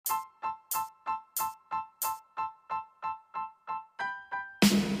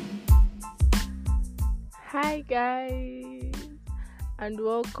Hi guys, and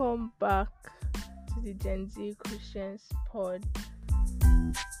welcome back to the Gen Z Christians pod.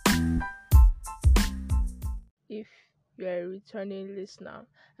 If you are a returning listener,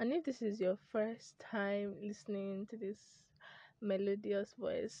 and if this is your first time listening to this melodious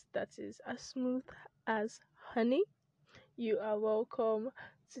voice that is as smooth as honey, you are welcome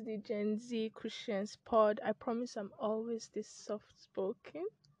to the Gen Z Christians pod. I promise I'm always this soft spoken.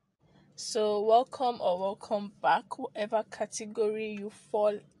 So, welcome or welcome back, whatever category you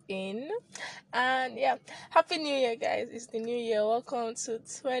fall in. And yeah, Happy New Year, guys. It's the new year. Welcome to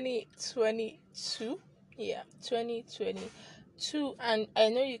 2022. Yeah, 2022. And I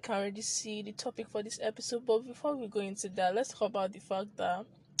know you can already see the topic for this episode, but before we go into that, let's talk about the fact that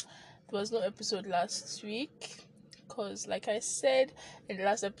there was no episode last week. Because, like I said in the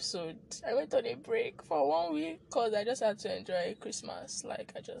last episode, I went on a break for 1 week because I just had to enjoy Christmas.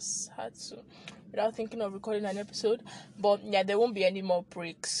 Like, I just had to, without thinking of recording an episode. But yeah, there won't be any more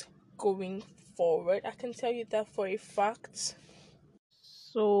breaks going forward. I can tell you that for a fact.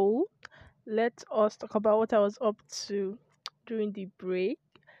 So, let us talk about what I was up to during the break.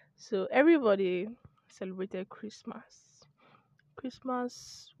 So, everybody celebrated Christmas.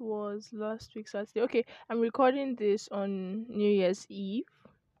 Christmas was last week Saturday. Okay, I'm recording this on New Year's Eve.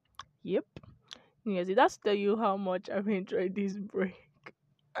 Yep, New Year's Eve. That's to tell you how much I've enjoyed this break.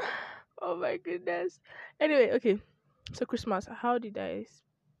 Oh my goodness. Anyway, okay. So Christmas, how did I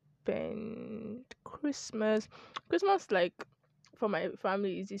spend Christmas? Christmas, like, for my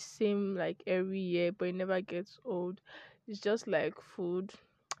family is the same like every year, but it never gets old. It's just like food.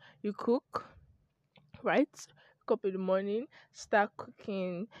 You cook, right? Wake up in the morning, start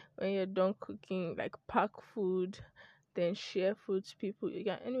cooking. When you're done cooking, like pack food, then share food to people.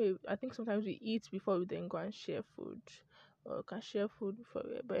 Yeah, anyway, I think sometimes we eat before we then go and share food. Or can share food before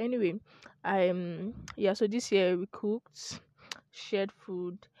but anyway, yeah, so this year we cooked, shared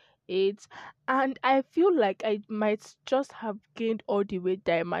food, ate, and I feel like I might just have gained all the weight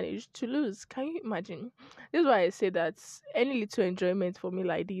that I managed to lose. Can you imagine? This is why I say that any little enjoyment for me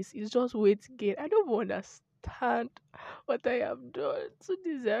like this is just weight gain. I don't understand what I have done to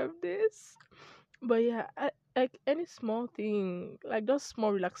deserve this. But yeah, like any small thing, like just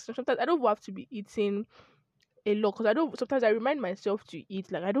small relaxation. Sometimes I don't have to be eating a lot because I don't. Sometimes I remind myself to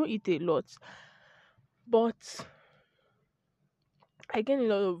eat. Like I don't eat a lot, but I gain a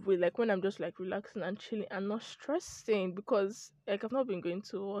lot of weight. Like when I'm just like relaxing and chilling and not stressing because like I've not been going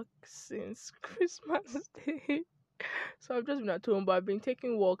to work since Christmas Day. So I've just been at home, but I've been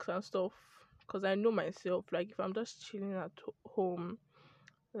taking walks and stuff because I know myself. Like if I'm just chilling at home,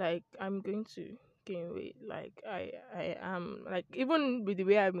 like I'm going to gain weight. Like I am like even with the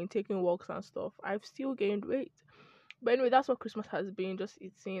way I've been taking walks and stuff, I've still gained weight. But anyway, that's what Christmas has been, just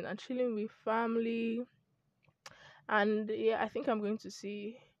eating and chilling with family. And yeah, I think I'm going to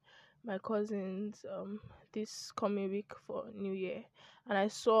see my cousins this coming week for New Year. And I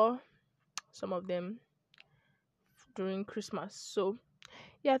saw some of them during Christmas. So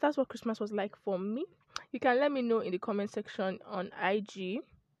yeah, that's what Christmas was like for me. You can let me know in the comment section on IG.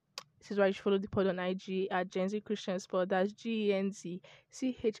 This is why you should follow the pod on IG at Gen Z Christians Pod. That's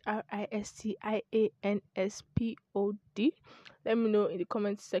GENZCHRISTIANSPOD. Let me know in the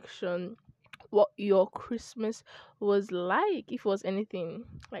comment section what your Christmas was like, if it was anything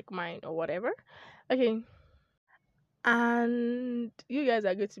like mine or whatever. Okay. And you guys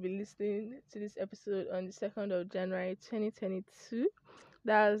are going to be listening to this episode on the 2nd of January 2022.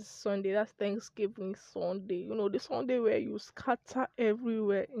 That's Sunday. That's Thanksgiving Sunday. You know, the Sunday where you scatter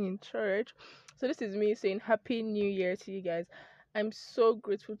everywhere in church. So this is me saying Happy New Year to you guys. I'm so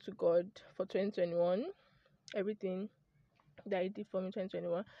grateful to God for 2021. Everything that He did for me in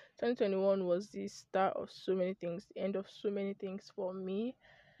 2021. 2021 was the start of so many things, the end of so many things for me.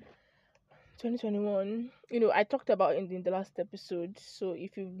 2021, I talked about in the last episode. So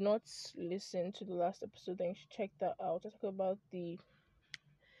if you've not listened to the last episode, then you should check that out. I talked about the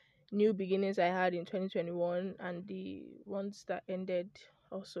new beginnings I had in 2021 and the ones that ended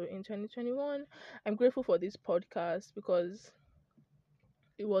also in 2021. I'm grateful for this podcast because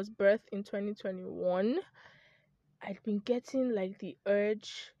it was birthed in 2021. I'd been getting like the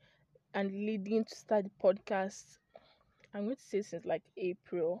urge and leading to start the podcast. I'm going to say since like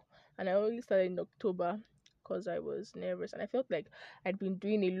April, and I only started in October because I was nervous and I felt like I'd been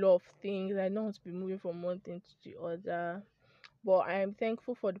doing a lot of things. I know how to be moving from one thing to the other. But I am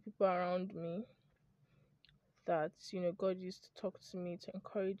thankful for the people around me that God used to talk to me to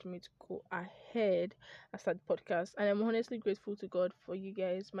encourage me to go ahead and start the podcast. And I'm honestly grateful to God for you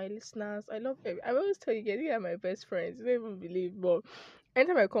guys, my listeners. I always tell you guys, you are my best friends. You don't even believe, but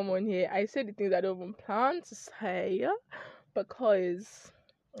anytime I come on here, I say the things I don't even plan to say because,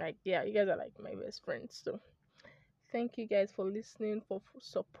 like, yeah, you guys are like my best friends. So thank you guys for listening, for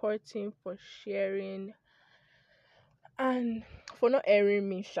supporting, for sharing, and for not airing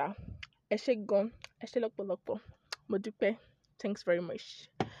me, Sha. Eshe gone, Eshe lokpo lokpo. Mo dupe. Thanks very much.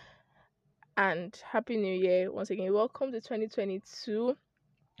 And Happy New Year once again. Welcome to 2022.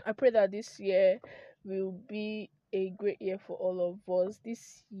 I pray that this year will be a great year for all of us.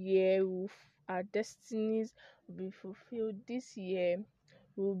 This year, our destinies will be fulfilled. This year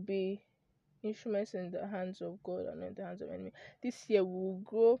will be instruments in the hands of God and not in the hands of enemy. This year, we will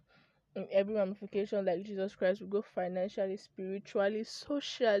grow in every ramification like Jesus Christ. We will grow financially, spiritually,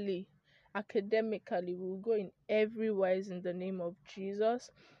 socially, academically. We will grow in every wise in the name of Jesus.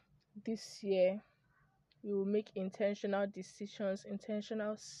 This year, we will make intentional decisions,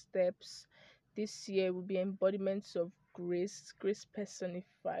 intentional steps. This year will be embodiments of grace, grace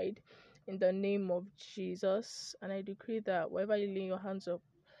personified in the name of Jesus. And I decree that whatever you lay your hands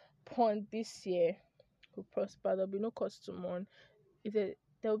upon this year will prosper. There'll be no cause to mourn. There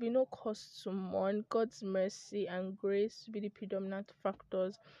will be no cause to mourn. God's mercy and grace will be the predominant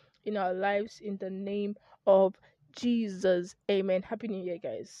factors in our lives in the name of Jesus. Amen. Happy New Year,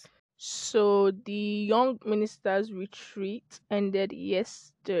 guys. So the Young Ministers Retreat ended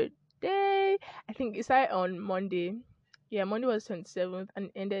yesterday. I think it started on Monday. Yeah, Monday was 27th and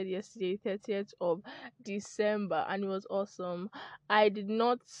ended yesterday, 30th of December, and it was awesome. I did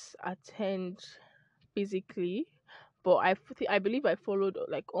not attend physically, but I believe I followed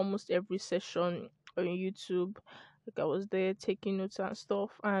like almost every session on YouTube. Like I was there taking notes and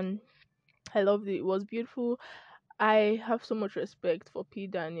stuff, and I loved it. It was beautiful. I have so much respect for P.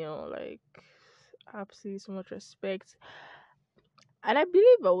 Daniel, like absolutely so much respect. And I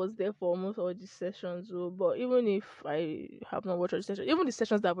believe I was there for almost all these sessions. So, but even if I have not watched all the sessions, even the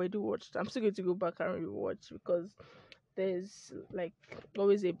sessions that I've already watched, I'm still going to go back and rewatch because there's like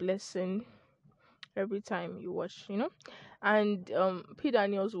always a blessing every time you watch, you know. And P.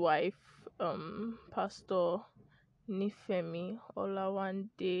 Daniel's wife, Pastor Nifemi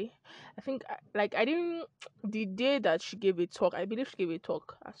Olawande. I think I didn't the day that she gave a talk, I believe she gave a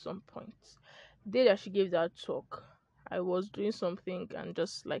talk at some point. The day that she gave that talk, I was doing something and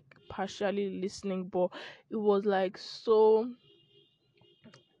just like partially listening, but it was like so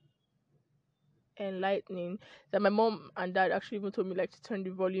enlightening that my mom and dad actually even told me like to turn the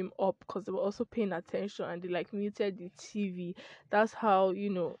volume up because they were also paying attention and they like muted the TV. That's how,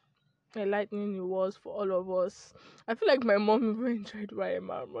 enlightening it was for all of us. I feel like my mom even enjoyed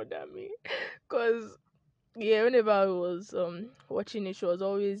YMR more than me, cause yeah, whenever I was watching it, she was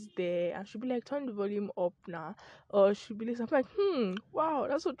always there, and she'd be like, "Turn the volume up now," or she'd be like, "I'm like, wow,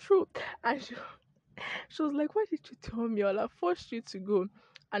 that's so true," and she was like, "Why did you tell me? All I forced you to go,"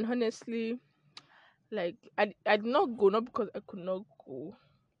 and honestly, like I did not go not because I could not go,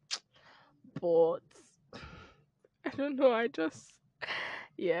 but I don't know. I just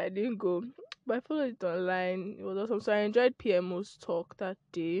yeah, I didn't go, but I followed it online. It was awesome. So I enjoyed PMO's talk that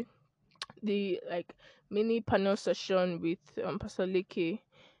day. The like mini panel session with Pastor Leke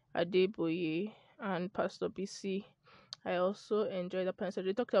Adeboye and Pastor BC. I also enjoyed the panel session.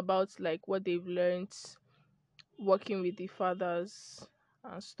 They talked about like what they've learned working with the fathers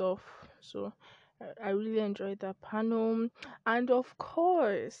and stuff. So I really enjoyed that panel. And of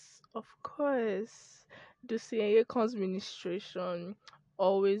course, the Ayekon's ministration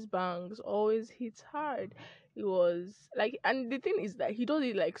always bangs, always hits hard. It was like, and the thing is that he does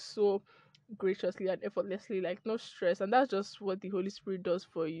it like so graciously and effortlessly, like no stress, and that's just what the Holy Spirit does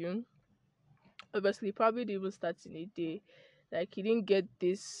for you. Obviously, probably didn't even start in a day, like he didn't get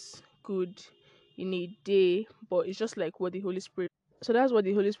this good in a day, but it's just like what the Holy Spirit. So that's what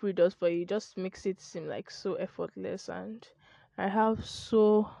the Holy Spirit does for you. It just makes it seem like so effortless, and I have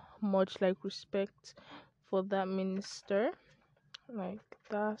so much like respect for that minister. Like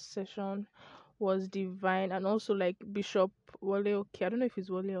that session was divine, and also like Bishop Wale. Okay, I don't know if it's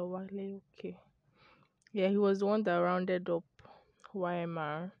Wale or Wale. Okay, yeah, he was the one that rounded up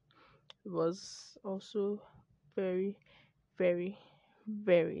YMR. It was also very, very,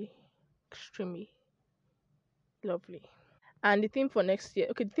 very extremely lovely. And the theme for next year,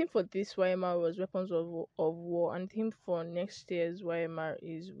 okay, the theme for this YMR was weapons of war, and the theme for next year's YMR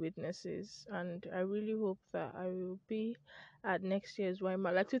is witnesses. And I really hope that I will be at next year's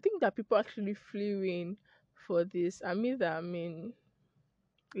YMR. Like to think that people actually flew in for this. I mean that I'm in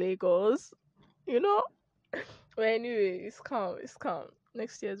Lagos, you know. But anyway, it's calm. It's calm.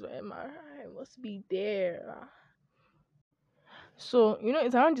 Next year's YMR, I must be there. So,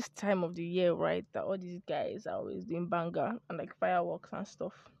 it's around this time of the year, right? That all these guys are always doing banger and like fireworks and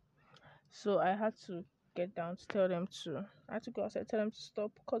stuff. So I had to get down to tell them to. I had to go outside, tell them to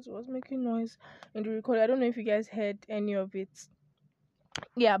stop because it was making noise in the recording. I don't know if you guys heard any of it.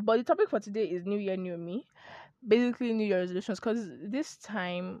 Yeah, but the topic for today is New Year, New Me. Basically, New Year resolutions. Because this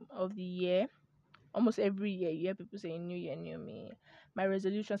time of the year, almost every year, you hear people saying New Year, New Me. My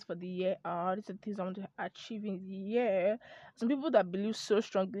resolutions for the year are these are the things I want to achieve in the year. Some people that believe so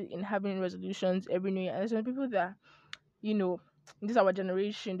strongly in having resolutions every New Year, and some people that you know, this our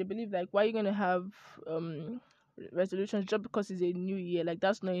generation, they believe like why are you gonna have resolutions just because it's a new year? Like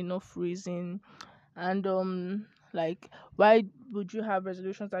that's not enough reason. And like why would you have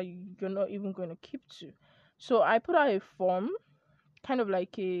resolutions that you're not even going to keep to? So I put out a form, kind of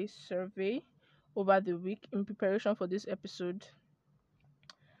like a survey over the week in preparation for this episode.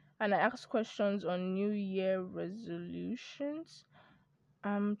 And I asked questions on New Year resolutions.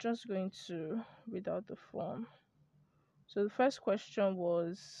 I'm just going to read out the form. So the first question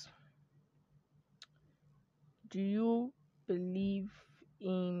was, do you believe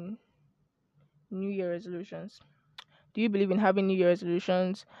in New Year resolutions? Do you believe in having New Year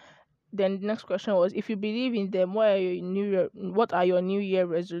resolutions? Then the next question was, if you believe in them, what are your New Year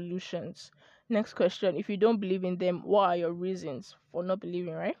resolutions? Next question, if you don't believe in them, what are your reasons for not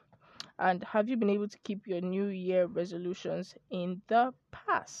believing, right? And have you been able to keep your New Year resolutions in the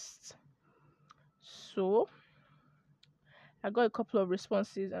past? So I got a couple of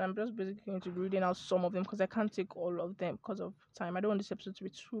responses, and I'm just basically going to be reading out some of them because I can't take all of them because of time. I don't want this episode to be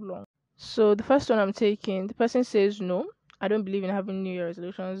too long. So the first one I'm taking, the person says no, I don't believe in having New Year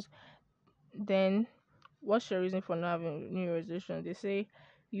resolutions. Then what's your reason for not having New Year resolutions? They say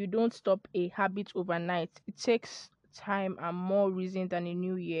you don't stop a habit overnight. It takes time and more reason than a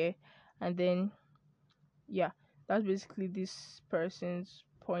new year. And then yeah, that's basically this person's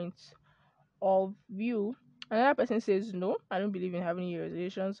point of view. Another person says no, I don't believe in having New Year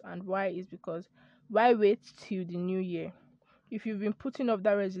resolutions, and why is because why wait till the new year? If you've been putting off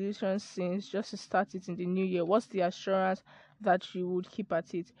that resolution since just to start it in the new year, what's the assurance that you would keep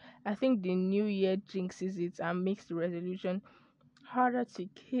at it? I think the new year jinxes it and makes the resolution harder to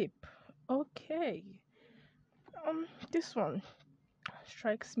keep. Okay. This one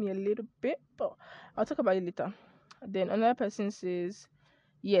strikes me a little bit, but I'll talk about it later. Then another person says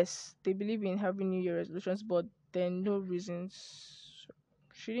yes, they believe in having New Year resolutions, but then no reasons.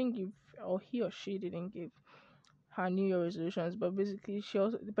 She didn't give, or he or she didn't give her New Year resolutions, but basically,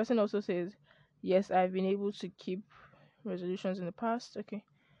 the person also says, "Yes, I've been able to keep resolutions in the past." Okay,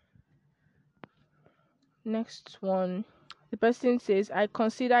 next one, the person says, "I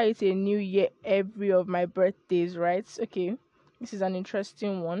consider it a new year every of my birthdays." Right? Okay, this is an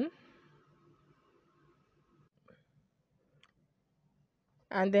interesting one.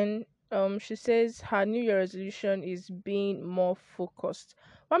 And then she says her New Year resolution is being more focused.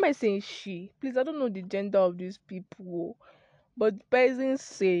 Why am I saying she? Please, I don't know the gender of these people. But the person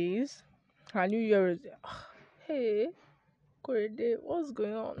says her New Year is hey, Korede, what's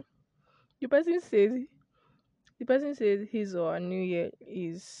going on? The person says his or her New Year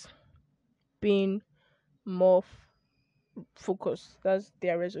is being more focused. That's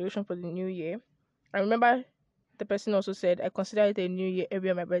their resolution for the new year. I remember the person also said, I consider it a new year every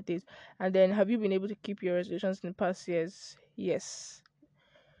of my birthdays. And then, have you been able to keep your resolutions in the past years? Yes.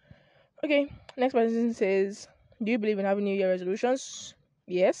 Okay. Next person says, do you believe in having New Year resolutions?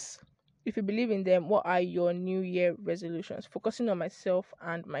 Yes. If you believe in them, what are your New Year resolutions? Focusing on myself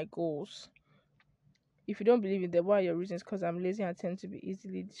and my goals. If you don't believe in them, what are your reasons? Because I'm lazy and tend to be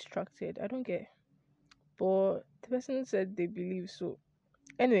easily distracted. I don't get. But the person said they believe so.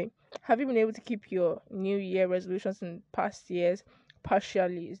 Anyway, have you been able to keep your New Year resolutions in past years?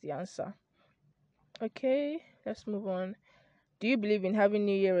 Partially is the answer. Okay, let's move on. Do you believe in having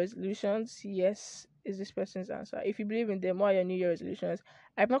New Year resolutions? Yes, is this person's answer. If you believe in them, what are your New Year resolutions?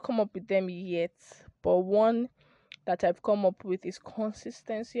 I've not come up with them yet, but one that I've come up with is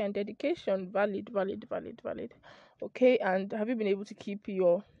consistency and dedication. Valid, valid, valid, valid. Okay, and have you been able to keep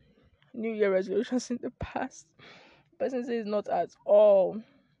your New Year resolutions in the past? The person says not at all.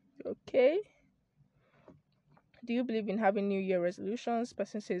 Okay. Do you believe in having New Year resolutions?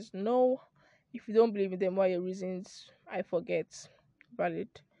 Person says no. If you don't believe in them, what are your reasons? I forget. Valid.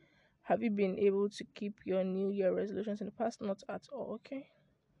 Have you been able to keep your New Year resolutions in the past? Not at all. Okay.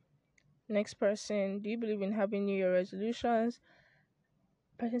 Next person. Do you believe in having New Year resolutions?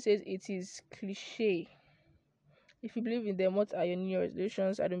 Person says it is cliche. If you believe in them, what are your New Year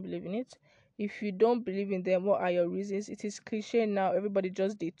resolutions? I don't believe in it. If you don't believe in them, what are your reasons? It is cliche now. Everybody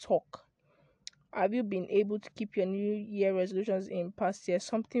just they talk. Have you been able to keep your New Year resolutions in past years?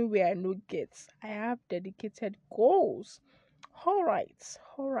 Something where I know gets. I have dedicated goals. All right.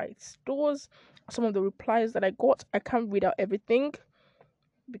 Those are some of the replies that I got. I can't read out everything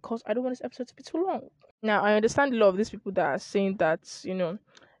because I don't want this episode to be too long. Now I understand a lot of these people that are saying that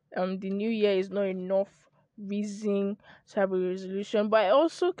the new year is not enough reason to have a resolution, but I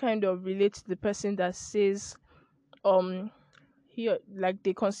also kind of relate to the person that says um here like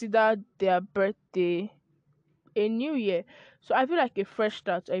they consider their birthday a new year. So I feel like a fresh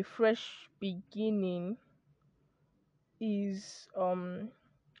start, a fresh beginning is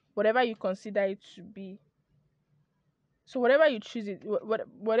whatever you consider it to be. So whatever you choose it,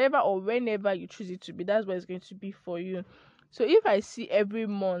 whatever or whenever you choose it to be, that's what it's going to be for you. So if I see every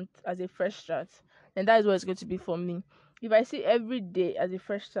month as a fresh start, then that is what it's going to be for me. If I see every day as a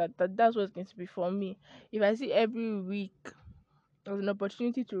fresh start, that's what it's going to be for me. If I see every week as an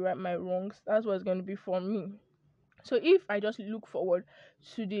opportunity to right my wrongs, that's what it's going to be for me. So if I just look forward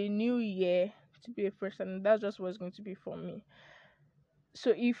to the new year to be a fresh start, then that's just what it's going to be for me.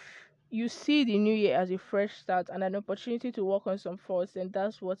 So if you see the new year as a fresh start and an opportunity to work on some faults, then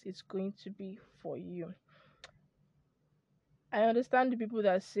that's what it's going to be for you. I understand the people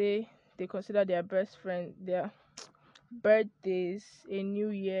that say they consider their best friend, their birthdays, a new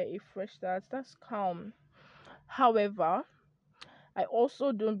year, a fresh start. That's calm. However, I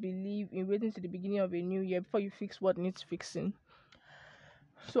also don't believe in waiting to the beginning of a new year before you fix what needs fixing.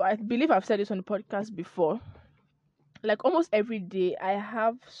 So I believe I've said this on the podcast before. Like almost every day I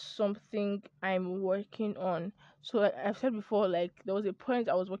have something I'm working on. So I've said before, like there was a point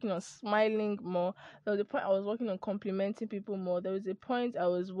I was working on smiling more. There was a point I was working on complimenting people more. There was a point I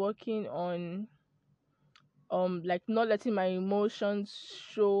was working on like not letting my emotions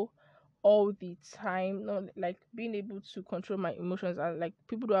show all the time. Not like being able to control my emotions, and like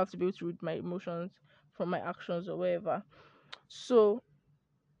people don't have to be able to read my emotions from my actions or whatever. So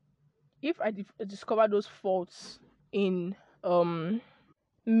if I discover those faults in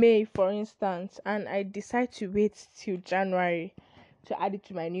May, for instance, and I decide to wait till January to add it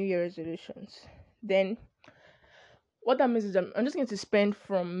to my New Year resolutions, then what that means is I'm just going to spend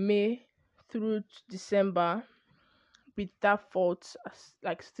from May through to December with that fault as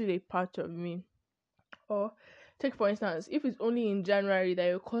like still a part of me. Or take for instance, if it's only in January that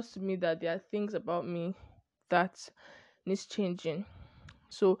it occurs to me that there are things about me that needs changing.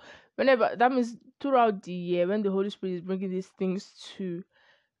 So whenever that means throughout the year, when the Holy Spirit is bringing these things to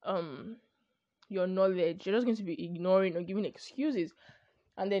um your knowledge, you're just going to be ignoring or giving excuses.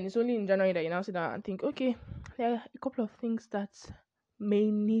 And then it's only in January that you now sit down and think, okay, there are a couple of things that may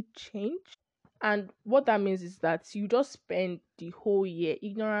need change. And what that means is that you just spend the whole year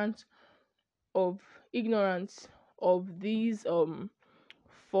of ignorant of these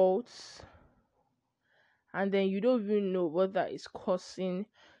faults, and then you don't even know what that is causing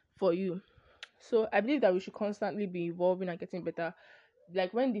for you. So I believe that we should constantly be evolving and getting better.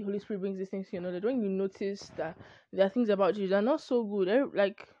 Like when the Holy Spirit brings these things to your knowledge, when you notice that there are things about you that are not so good,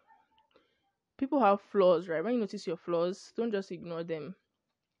 like people have flaws, right? When you notice your flaws, don't just ignore them.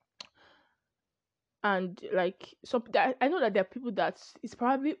 And like some, I know that there are people that it's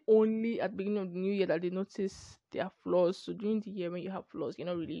probably only at the beginning of the new year that they notice their flaws. So during the year when you have flaws, you're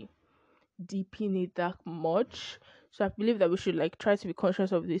not really deep in it that much. So I believe that we should like try to be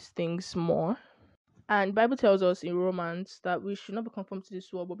conscious of these things more. And Bible tells us in Romans that we should not be conformed to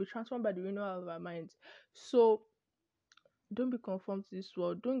this world, but be transformed by the renewal of our minds. So don't be conformed to this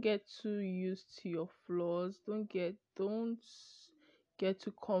world. Don't get too used to your flaws. Don't get too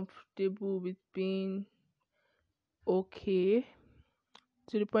comfortable with being okay,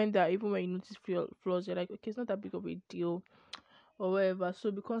 to the point that even when you notice flaws, you're like, okay, it's not that big of a deal or whatever.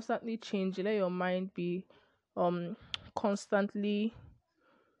 So be constantly changing. Let your mind be constantly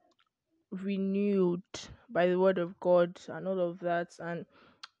renewed by the word of God and all of that, and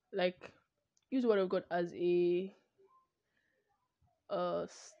like use the word of God as a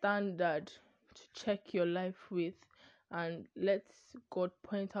standard to check your life with, and let God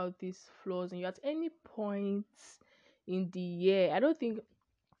point out these flaws in you at any point in the year. I don't think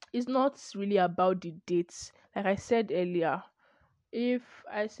it's not really about the dates. Like I said earlier, if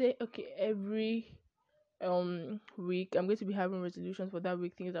I say okay, every week I'm going to be having resolutions for that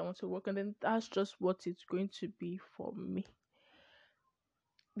week, things I want to work on, then that's just what it's going to be for me.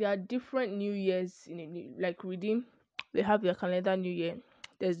 There are different new years in a new, like redeem, they have their calendar new year.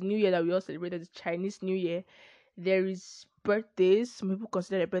 There's new year that we all celebrate, there's Chinese new year. There is birthdays. Some people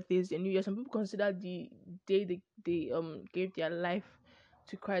consider their birthdays a new year. Some people consider the day they gave their life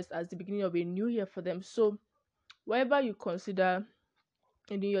to Christ as the beginning of a new year for them. So whatever you consider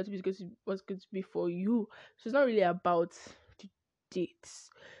in the year to be because what's going to be for you. So it's not really about the dates.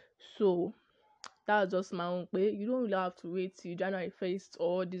 So that's just my own way. You don't really have to wait till January 1st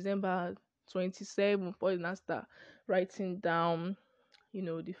or December 27th before you now start writing down,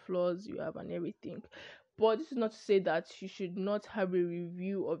 the flaws you have and everything. But this is not to say that you should not have a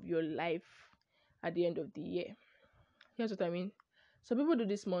review of your life at the end of the year. Here's what I mean. Some people do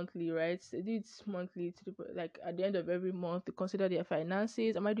this monthly, right? They do it monthly to like at the end of every month. They consider their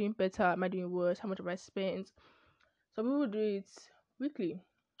finances. Am I doing better? Am I doing worse? How much have I spent? Some people do it weekly.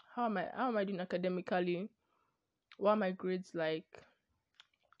 How am I doing academically? What are my grades like?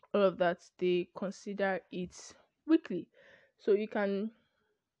 All of that, they consider it weekly. So you can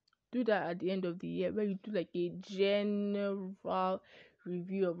do that at the end of the year where you do like a general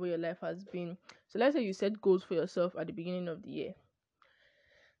review of what your life has been. So let's say you set goals for yourself at the beginning of the year.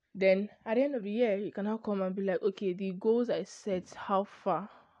 Then at the end of the year, you can now come and be like, okay, the goals I set, how far?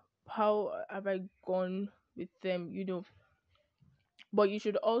 How have I gone with them? But you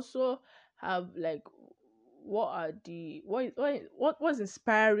should also have like what's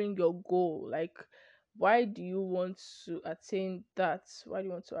inspiring your goal? Like, why do you want to attain that? Why do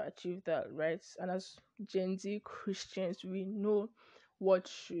you want to achieve that, right? And as Gen Z Christians, we know what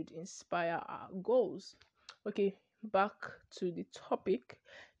should inspire our goals. Okay, back to the topic.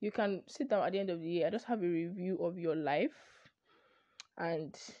 You can sit down at the end of the year and just have a review of your life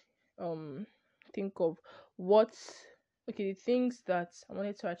and um think of what the things that I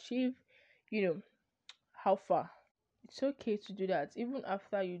wanted to achieve, you know, how far. It's okay to do that even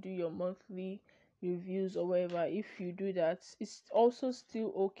after you do your monthly reviews or whatever. If you do that, it's also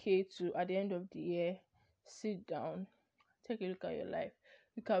still okay to at the end of the year sit down, take a look at your life,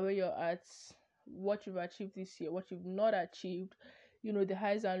 look at where you're at, what you've achieved this year, what you've not achieved, the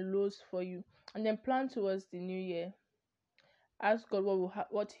highs and lows for you, and then plan towards the new year. Ask God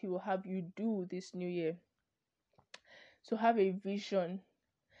what He will have you do this new year. So have a vision.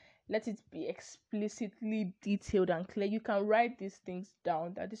 Let it be explicitly detailed and clear. You can write these things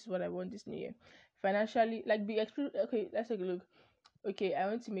down that this is what I want this new year. Financially, like okay, let's take a look. Okay, I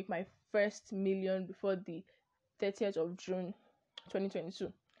want to make my first million before the 30th of June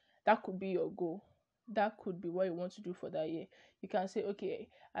 2022. That could be your goal. That could be what you want to do for that year. You can say, okay,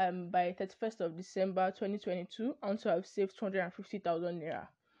 by 31st of December 2022, I want to have saved 250,000 naira.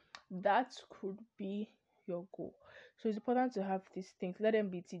 That could be your goal. So it's important to have these things. Let them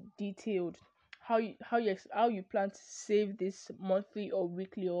be detailed. How you plan to save this monthly or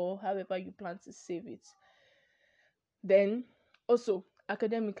weekly or however you plan to save it. Then also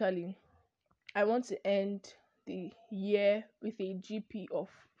academically, I want to end the year with a GP of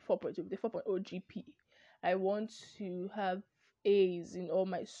 4.2, the 4.0 GP. I want to have A's in all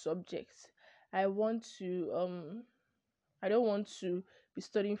my subjects. I don't want to be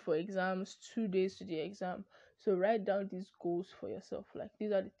studying for exams 2 days to the exam. So write down these goals for yourself. Like,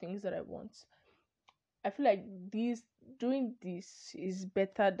 these are the things that I want. I feel like doing this is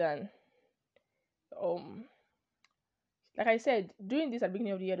better than like I said, doing this at the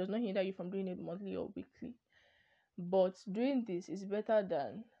beginning of the year does not hinder you from doing it monthly or weekly. But doing this is better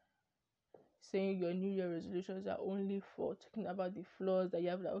than saying your New Year resolutions are only for talking about the flaws that you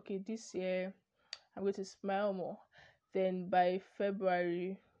have. Like, okay, this year I'm going to smile more. Then by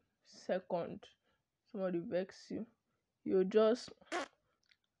February 2nd, somebody vex you. You just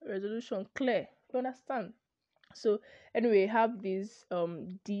resolution clear. You understand? So anyway, have these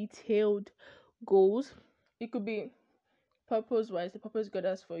detailed goals. It could be purpose wise, the purpose God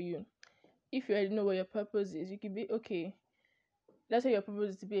has for you. If you already know what your purpose is, you could be okay. Let's say your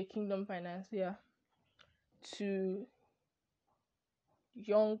purpose is to be a kingdom financier to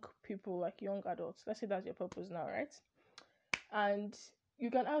young people, like young adults. Let's say that's your purpose now, right? And you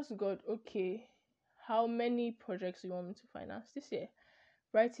can ask God, okay, how many projects do you want me to finance this year?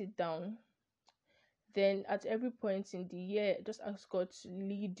 Write it down. Then at every point in the year, just ask God to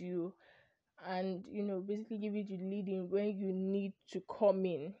lead you and basically give you the leading when you need to come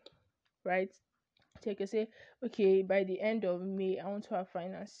in, right? So you can say, okay, by the end of May, I want to have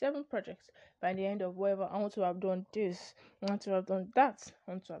financed 7 projects. By the end of whatever, I want to have done this. I want to have done that.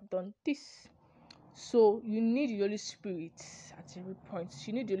 I want to have done this. So you need the Holy Spirit at every point.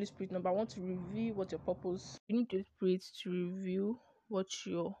 You need the Holy Spirit, number one, to reveal what your purpose. You need the Holy Spirit to reveal what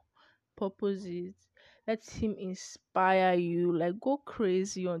your purpose is. Let Him inspire you. Like, go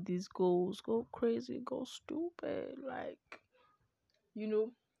crazy on these goals. Go crazy. Go stupid. Like,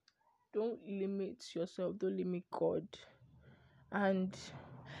 don't limit yourself. Don't limit God. And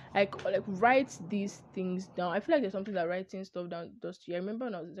like write these things down. I feel like there's something that writing stuff down does to you. I remember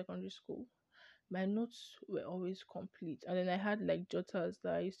when I was in secondary school, my notes were always complete. And then I had like jotters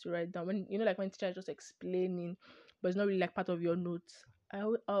that I used to write down when like when teacher is just explaining, but it's not really like part of your notes. I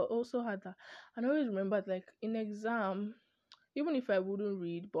also had that, and I always remembered like in exam, even if I wouldn't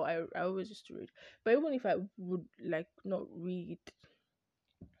read, but I always used to read. But even if I would like not read,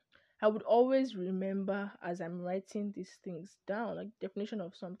 I would always remember as I'm writing these things down, like definition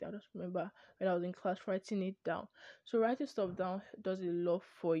of something. I just remember when I was in class writing it down. So writing stuff down does a lot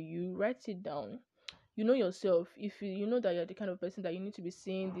for you. Write it down. You know yourself. If you know that you're the kind of person that you need to be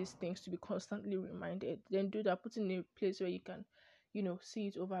saying these things to be constantly reminded, then do that. Put it in a place where you can, see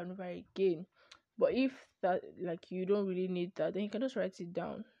it over and over again. But if that like you don't really need that, then you can just write it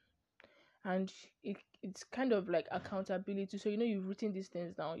down. And it's kind of like accountability. So you've written these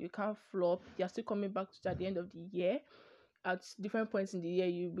things down. You can't flop. You're still coming back to it at the end of the year. At different points in the year,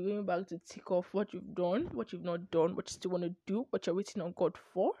 you'll be going back to tick off what you've done, what you've not done, what you still want to do, what you're waiting on God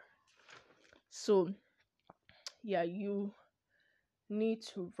for. So yeah, you need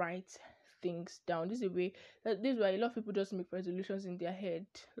to write things down. This is a way this is why a lot of people just make resolutions in their head.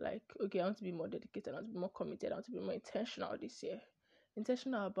 Like, okay, I want to be more dedicated, I want to be more committed, I want to be more intentional this year.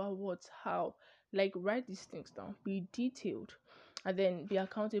 Intentional about what? How? Like, write these things down, be detailed, and then be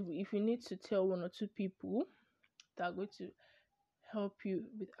accountable. If you need to tell one or two people that are going to help you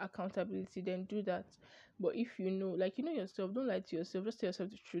with accountability, then do that. But if like yourself, don't lie to yourself, just tell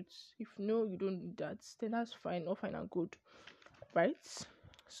yourself the truth. If you don't need that, then that's fine, all fine and good, right?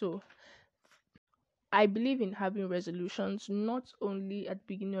 So I believe in having resolutions not only at the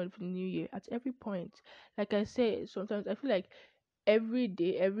beginning of the new year, at every point. Like I say, sometimes I feel like every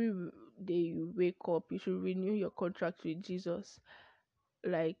day you wake up, you should renew your contract with Jesus.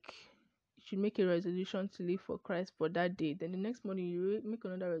 Like, you should make a resolution to live for Christ for that day. Then the next morning, you make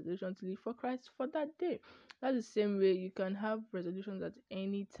another resolution to live for Christ for that day. That's the same way you can have resolutions at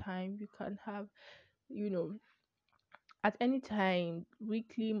any time. You can have, you know, at any time,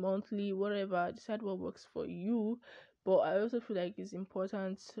 weekly, monthly, whatever. Decide what works for you. But I also feel like it's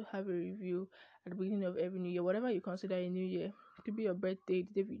important to have a review at the beginning of every new year, whatever you consider a new year. It could be your birthday,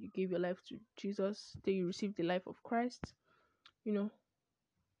 the day you gave your life to Jesus, the day you received the life of Christ. You know,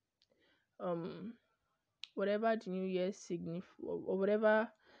 um, whatever the new year or whatever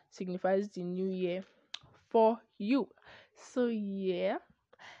signifies the new year for you. So yeah,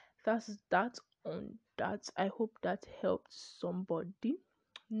 that's that on that. I hope that helped somebody.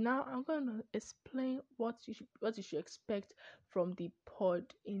 Now I'm gonna explain what you should expect from the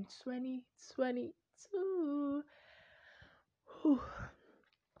pod in 2022. Whew.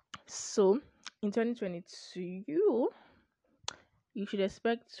 So in 2022, you should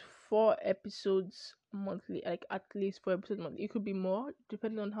expect 4 episodes monthly, like at least 4 episodes monthly. It could be more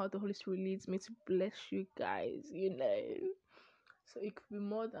depending on how the Holy Spirit leads me to bless you guys. So it could be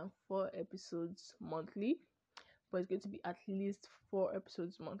more than 4 episodes monthly, but it's going to be at least 4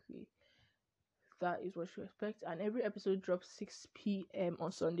 episodes monthly. That is what you expect. And every episode drops 6 p.m.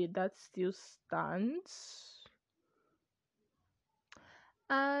 on Sunday. That still stands.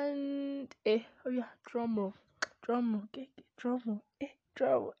 And oh yeah, drum roll, drum roll, I'm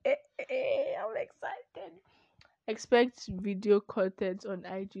excited. Expect video content on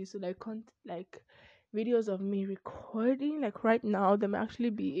IG. So like videos of me recording. Like right now, there may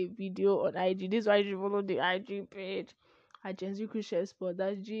actually be a video on IG. This is why you should follow the IG page at Gen Z Christian Sport.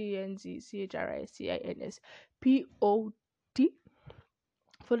 That's GENZCHRISTINSPOD.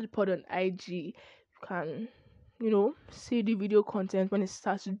 Follow the pod on IG. You can, see the video content when it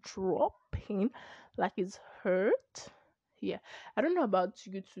starts dropping, like it's hurt. Yeah, I don't know about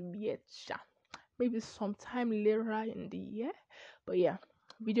YouTube yet, maybe sometime later in the year, but yeah,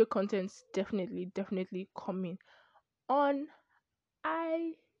 video content's definitely coming on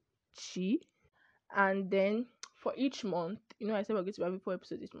IG. And then for each month, I said we're going to have 4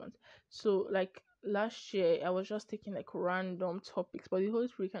 episodes each month. So like last year, I was just taking like random topics, but the Holy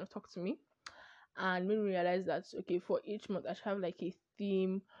Spirit kind of talked to me and made me realize that okay, for each month I should have like a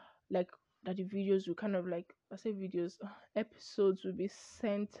theme, like that the videos will kind of like episodes will be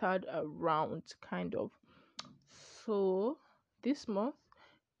centered around kind of. So this month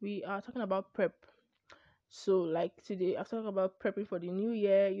we are talking about prep. So like today I've talked about prepping for the new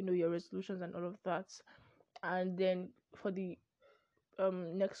year, your resolutions and all of that. And then for the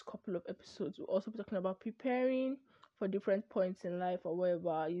next couple of episodes, we'll also be talking about preparing for different points in life or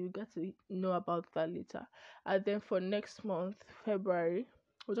whatever. You get to know about that later. And then for next month, February,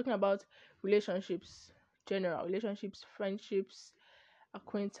 we're talking about relationships, general relationships, friendships,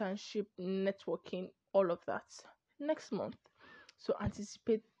 acquaintanceship, networking, all of that next month. So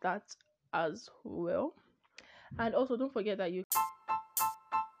anticipate that as well. And also don't forget that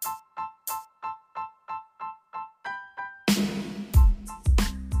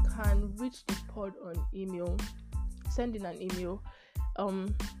pod on email. Send in an email. I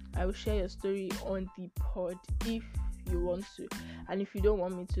will share your story on the pod if you want to, and if you don't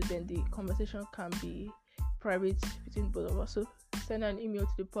want me to, then the conversation can be private between both of us. So send an email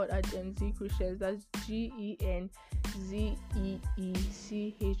to the pod at genzchristians, that's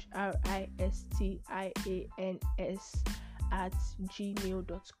GENZEECHRISTIANS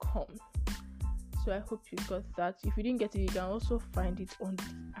 @gmail.com. So I hope you got that. If you didn't get it, you can also find it on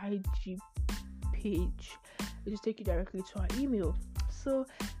the IG page. It will take you directly to our email. So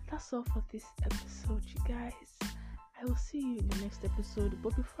that's all for this episode, you guys. I will see you in the next episode.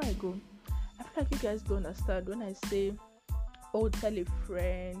 But before I go, I feel like you guys don't understand when I say, oh, tell a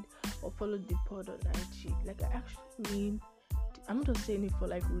friend or follow the pod on IG. Like, I actually mean, I'm not just saying it for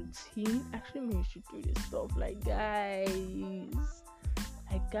like routine. I actually mean you should do this stuff. Like, guys,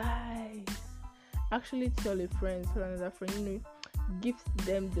 actually tell a friend, tell another friend, gift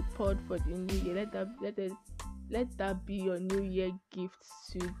them the pod for the new year. Let that be your new year gift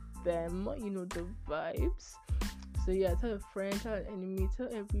to them. The vibes. So yeah, tell a friend, tell an enemy, tell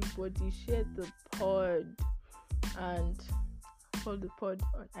everybody, share the pod, and follow the pod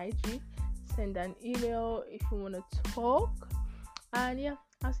on IG. Send an email if you want to talk. And yeah,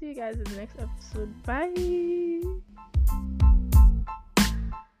 I'll see you guys in the next episode. Bye.